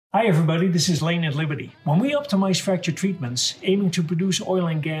Hi everybody, this is Leen at Liberty. When we optimize fracture treatments, aiming to produce oil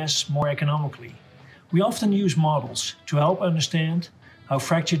and gas more economically, we often use models to help understand how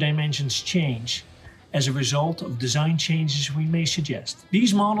fracture dimensions change as a result of design changes we may suggest.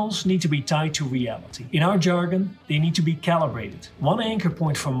 These models need to be tied to reality. In our jargon, they need to be calibrated. One anchor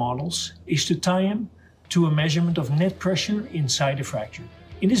point for models is to tie them to a measurement of net pressure inside a fracture.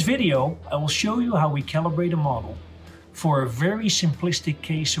 In this video, I will show you how we calibrate a model for a very simplistic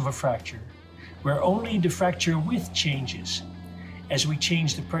case of a fracture, where only the fracture width changes as we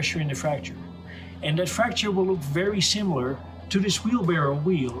change the pressure in the fracture. And that fracture will look very similar to this wheelbarrow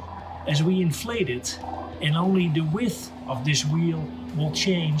wheel as we inflate it, and only the width of this wheel will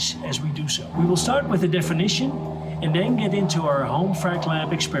change as we do so. We will start with the definition and then get into our home frac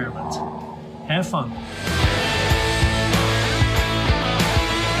lab experiment. Have fun!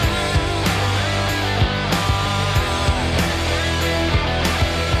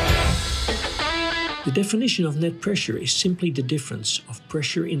 The definition of net pressure is simply the difference of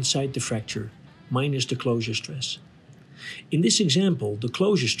pressure inside the fracture minus the closure stress. In this example, the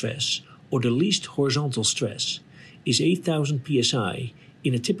closure stress, or the least horizontal stress, is 8,000 psi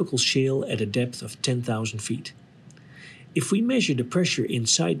in a typical shale at a depth of 10,000 feet. If we measure the pressure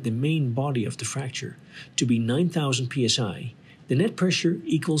inside the main body of the fracture to be 9,000 psi, the net pressure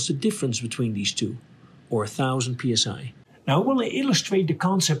equals the difference between these two, or 1,000 psi. Now I want to illustrate the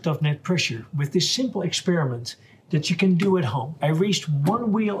concept of net pressure with this simple experiment that you can do at home. I raised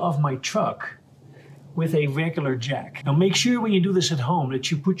one wheel of my truck with a regular jack. Now make sure when you do this at home that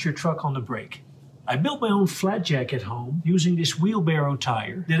you put your truck on the brake. I built my own flat jack at home using this wheelbarrow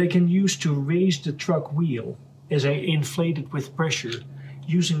tire that I can use to raise the truck wheel as I inflate it with pressure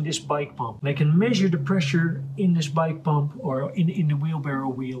using this bike pump. And I can measure the pressure in this bike pump or in the wheelbarrow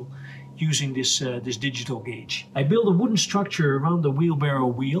wheel using this digital gauge. I built a wooden structure around the wheelbarrow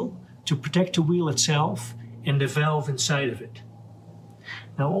wheel to protect the wheel itself and the valve inside of it.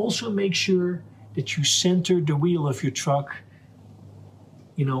 Now also make sure that you center the wheel of your truck,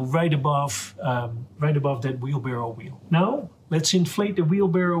 right above that wheelbarrow wheel. Now let's inflate the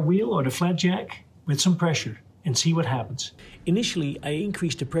wheelbarrow wheel or the flat jack with some pressure and see what happens. Initially, I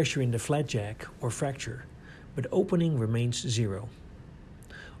increased the pressure in the flat jack or fracture, but opening remains 0.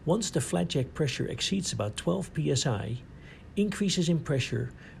 Once the flat jack pressure exceeds about 12 psi, increases in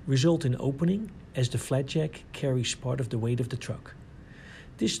pressure result in opening as the flat jack carries part of the weight of the truck.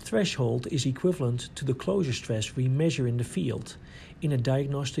 This threshold is equivalent to the closure stress we measure in the field in a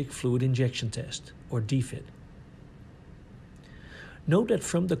diagnostic fluid injection test, or DFIT. Note that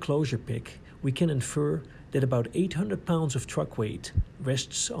from the closure pick, we can infer that about 800 pounds of truck weight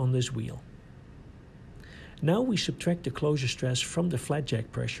rests on this wheel. Now we subtract the closure stress from the flat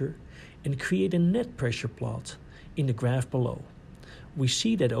jack pressure and create a net pressure plot in the graph below. We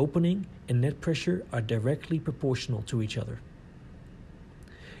see that opening and net pressure are directly proportional to each other.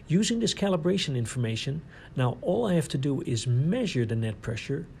 Using this calibration information, now all I have to do is measure the net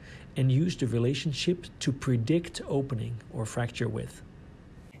pressure and use the relationship to predict opening or fracture width.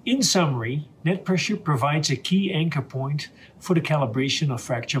 In summary, net pressure provides a key anchor point for the calibration of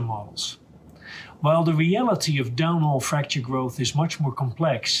fracture models. While the reality of downhole fracture growth is much more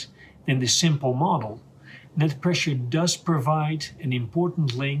complex than this simple model, net pressure does provide an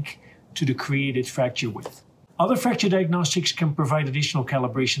important link to the created fracture width. Other fracture diagnostics can provide additional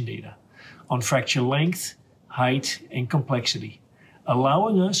calibration data on fracture length, height, and complexity,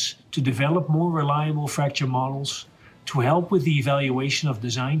 allowing us to develop more reliable fracture models to help with the evaluation of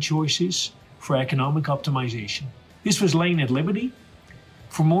design choices for economic optimization. This was Leen at Liberty.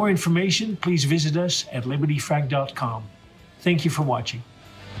 For more information, please visit us at libertyfrac.com. Thank you for watching.